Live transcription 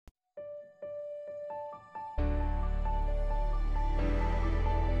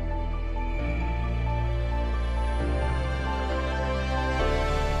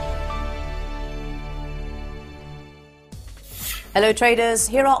Hello traders,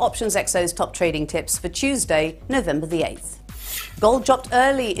 here are OptionsXO's top trading tips for Tuesday, November the 8th. Gold dropped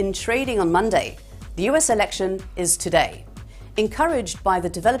early in trading on Monday. The US election is today. Encouraged by the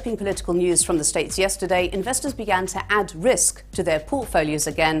developing political news from the States yesterday, investors began to add risk to their portfolios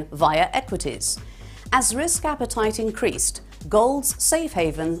again via equities. As risk appetite increased, gold's safe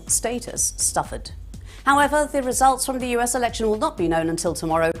haven status suffered. However, the results from the US election will not be known until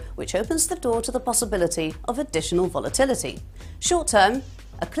tomorrow, which opens the door to the possibility of additional volatility. Short term,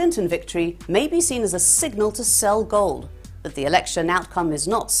 a Clinton victory may be seen as a signal to sell gold, but the election outcome is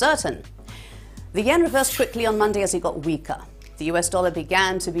not certain. The yen reversed quickly on Monday as it got weaker. The US dollar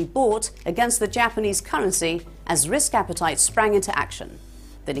began to be bought against the Japanese currency as risk appetite sprang into action.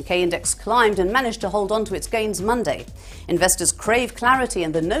 The Nikkei index climbed and managed to hold on to its gains Monday. Investors crave clarity,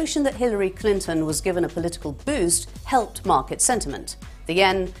 and the notion that Hillary Clinton was given a political boost helped market sentiment. The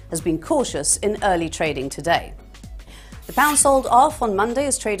yen has been cautious in early trading today. The pound sold off on Monday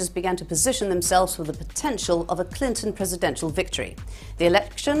as traders began to position themselves for the potential of a Clinton presidential victory. The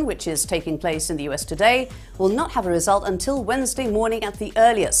election, which is taking place in the US today, will not have a result until Wednesday morning at the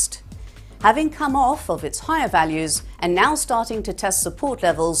earliest. Having come off of its higher values and now starting to test support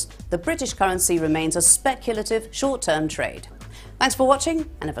levels, the British currency remains a speculative short-term trade. Thanks for watching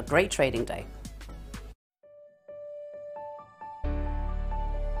and have a great trading day.